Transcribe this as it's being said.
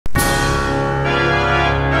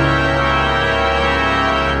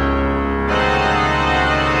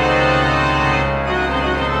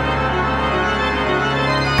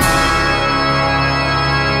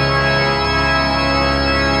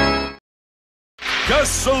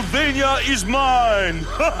Castlevania is mine!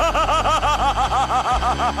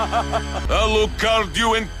 Alucard,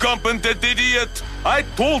 you incompetent idiot! I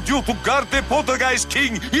told you to guard the Portuguese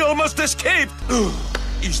king! He almost escaped!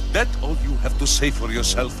 Is that all you have to say for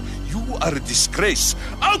yourself? You are a disgrace!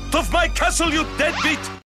 Out of my castle, you deadbeat!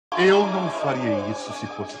 Eu não faria isso se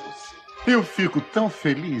fosse você. Eu fico tão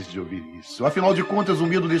feliz de ouvir isso. Afinal de contas, o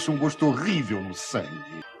medo deixa um gosto horrível no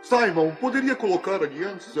sangue. Simon, poderia colocar a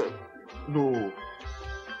aliança no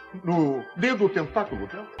dedo tentáculo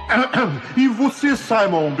dela? E você,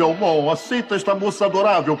 Simon Belmont, aceita esta moça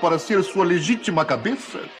adorável para ser sua legítima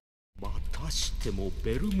cabeça?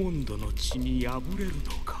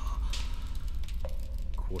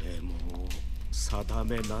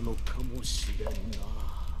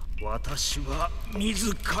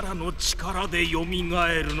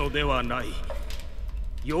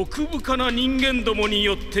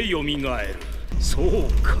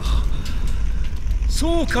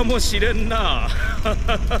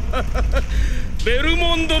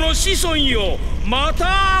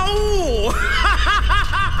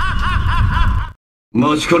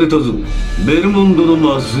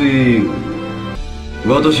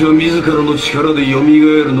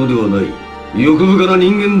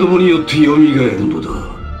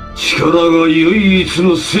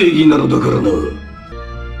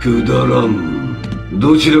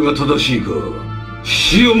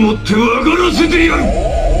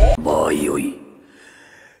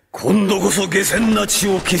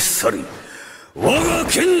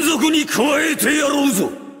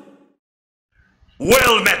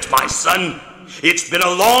 Well met, my son. It's been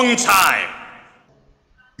a long time.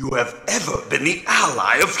 You have ever been the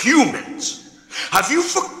ally of humans. Have you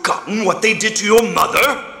forgotten what they did to your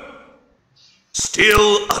mother?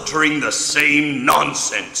 Still uttering the same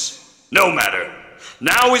nonsense. No matter.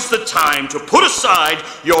 Now is the time to put aside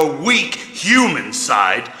your weak human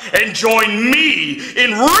side and join me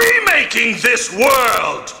in remaking this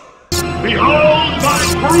world! Behold my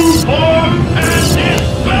true form and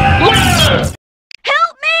despair!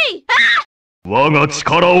 Help me! Ah! 我が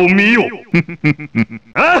力を見よ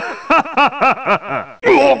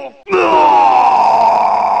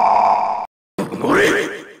俺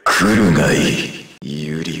来るがいい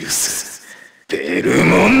ユリウスベル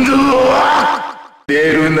モンドは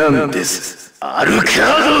ベルナンデスアルカー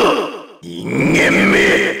ド人間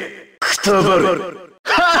めくたばる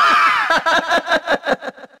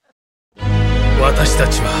私た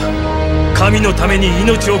ちは神のために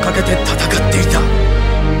命を懸けて戦っていた。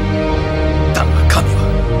だが神は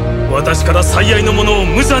私から最愛のものを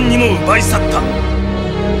無残にも奪い去った。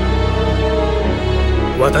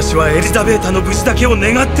私はエリザベータの無事だけを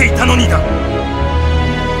願っていたのにだ。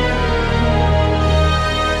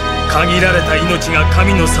限られた命が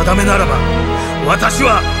神の定めならば、私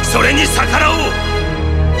はそれに逆らおう。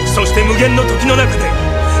そして無限の時の中で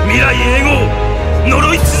未来永劫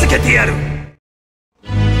呪い続けてやる。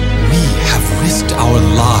Risked our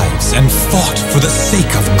lives and fought for the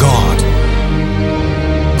sake of God.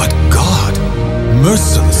 But God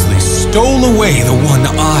mercilessly stole away the one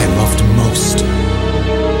I loved most.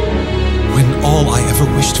 When all I ever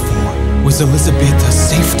wished for was Elizabetha's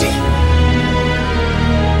safety.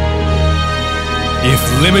 If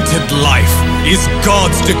limited life is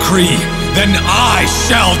God's decree, then I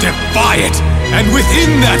shall defy it. And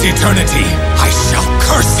within that eternity, I shall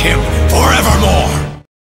curse him forevermore.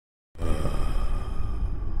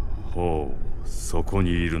 ほう、そこ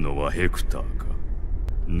にいるのはヘクターか。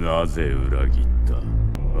なぜ裏切った？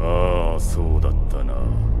ああ、そうだったな。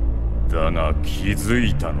だが気づ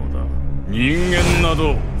いたのだ。人間な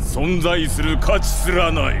ど存在する価値す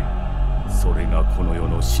らない。それがこの世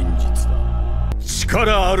の真実だ。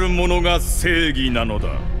力あるものが正義なのだ。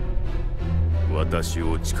私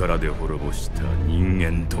を力で滅ぼした人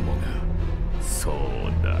間どもが、そう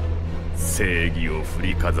だ、正義を振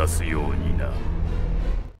りかざすようにな。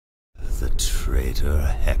The traitor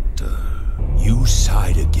Hector. You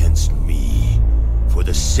side against me for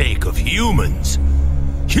the sake of humans.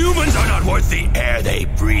 Humans are not worth the air they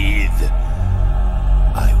breathe.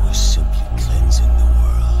 I was simply cleansing the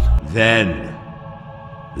world. Then,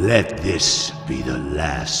 let this be the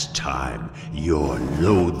last time your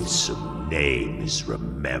loathsome name is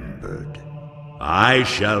remembered. I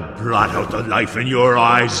shall blot out the life in your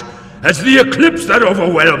eyes as the eclipse that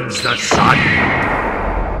overwhelms the sun.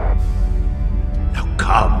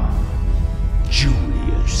 Come,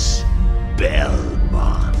 Julius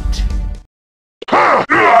Belmont.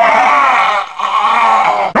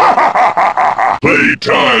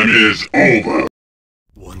 Playtime is over.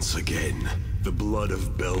 Once again, the blood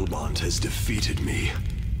of Belmont has defeated me.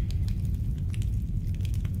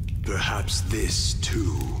 Perhaps this,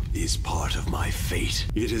 too, is part of my fate.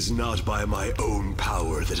 It is not by my own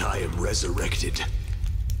power that I am resurrected.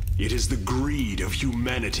 It is the greed of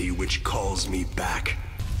humanity which calls me back.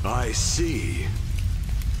 I see.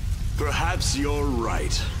 Perhaps you're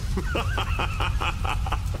right.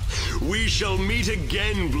 We shall meet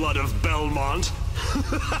again, Blood of Belmont.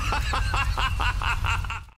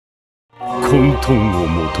 混沌を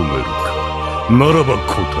求めるか。ならば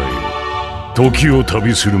答えよ。時を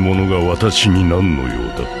旅する者が私に何の用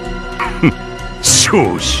だ。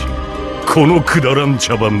少子。このくだらん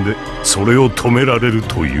茶番でそれを止められる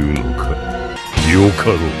というのか。よか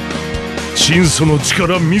ろう。真祖の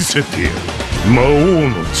力見せてやる。魔王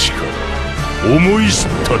の力。思い知っ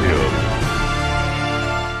たである。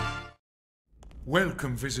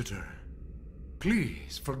Welcome, visitor.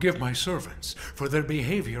 Please forgive my servants for their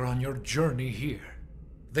behavior on your journey here.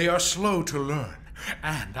 They are slow to learn,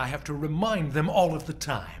 and I have to remind them all of the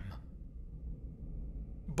time.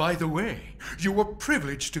 By the way, you were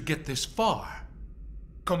privileged to get this far.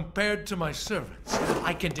 Compared to my servants,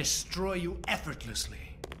 I can destroy you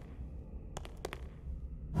effortlessly.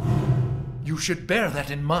 You should bear that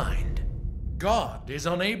in mind. God is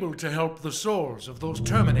unable to help the souls of those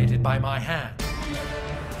terminated by my hand.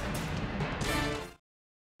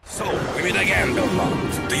 So, we meet again,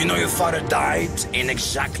 Belmont. Do you know your father died in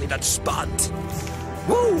exactly that spot?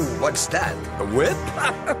 Whoa, what's that? A whip?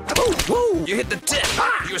 Whoa, you hit the tip!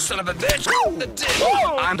 You son of a bitch! The tip!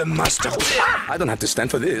 I'm the master of tip! I don't have to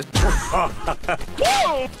stand for this.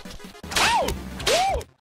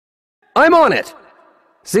 I'm on it!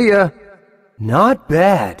 See ya. Not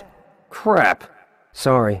bad. Crap.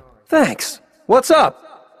 Sorry. Thanks. What's up?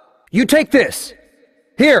 You take this.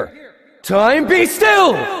 Here. Time be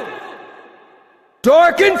still!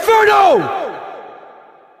 Dark Inferno!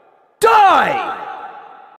 Die!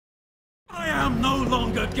 I am no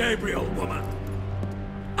longer Gabriel, woman.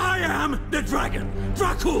 I am the dragon,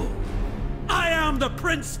 Dracula. I am the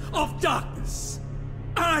Prince of Darkness.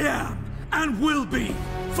 I am, and will be,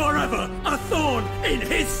 forever a thorn in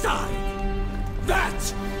his side.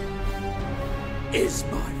 That is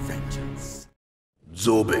my vengeance.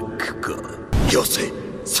 Zobek ka. Yose,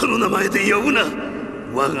 その名前で呼ぶな。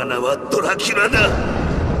我が名はドラキュラだ。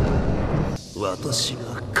私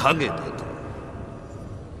が影だと。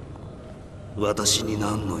私に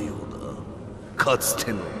何の用だ。かつ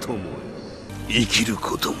ての友よ。生きる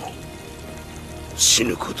ことも死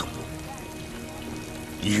ぬことも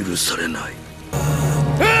許されない。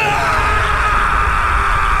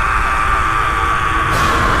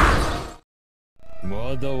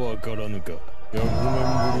まだわからぬか。100年ぶ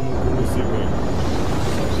りのこの世界に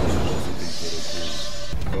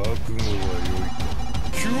覚悟は良いか。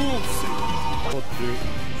恐怖せよ。待って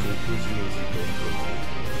食事の時間だ。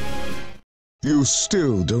You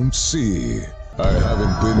still don't see. I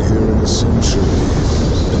haven't been here in a century,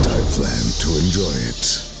 and I plan to enjoy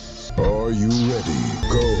it. Are you ready?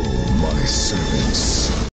 Go, my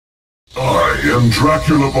servants. I am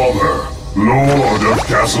Dracula Bomber, Lord of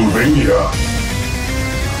Castlevania.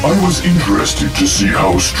 I was interested to see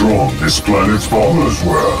how strong this planet's bombers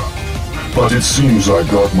were. But it seems I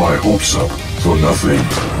got my hopes up for nothing.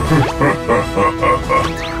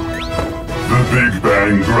 The Big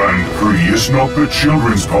Bang Grand Prix is not the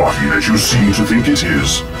children's party that you seem to think it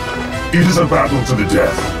is. It is a battle to the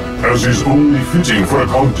death, as is only fitting for a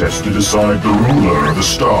contest to decide the ruler of the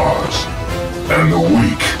stars. And the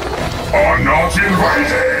weak are not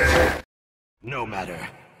invited! No matter.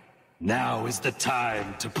 Now is the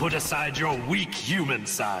time to put aside your weak human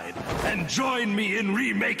side and join me in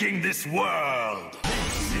remaking this world.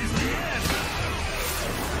 This is the end.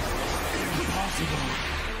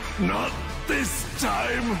 Impossible. Not this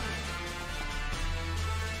time.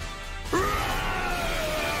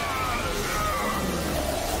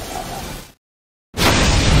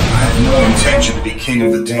 I have no intention to be king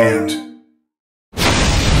of the damned.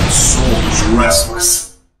 My soul is restless.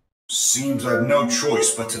 Seems I've no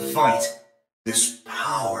choice but to fight. This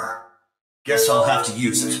power. Guess I'll have to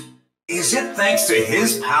use it. Is it thanks to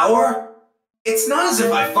his power? It's not as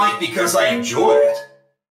if I fight because I enjoy it.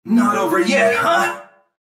 Not over yet, huh?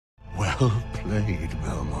 Well played,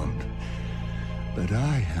 Belmont. But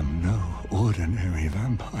I am no ordinary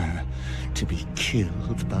vampire to be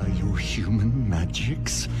killed by your human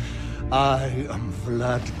magics. I am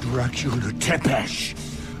Vlad Dracula Tepesh,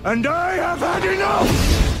 and I have had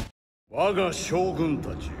enough! 我が将軍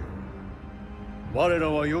たちよ。我ら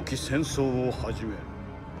は良き戦争を始める。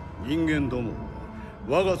人間どもは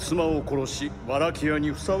我が妻を殺し、ワラキア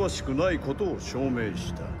にふさわしくないことを証明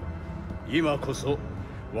した。今こそ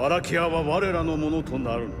ワラキアは我らのものと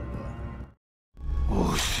なるのだ。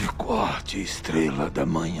O chicote, estrela da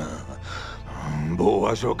manhã.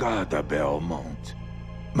 Boa jogada, Belmont.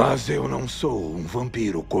 Mas eu não sou um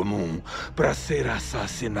vampiro comum para ser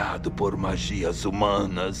assassinado por magias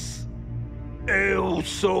humanas. Eu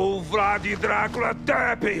sou Vlad Drácula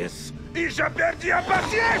Tepes e já perdi a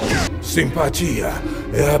paciência! Simpatia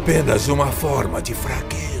é apenas uma forma de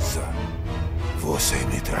fraqueza. Você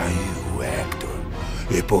me traiu, Hector,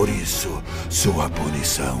 e por isso sua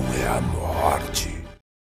punição é a morte.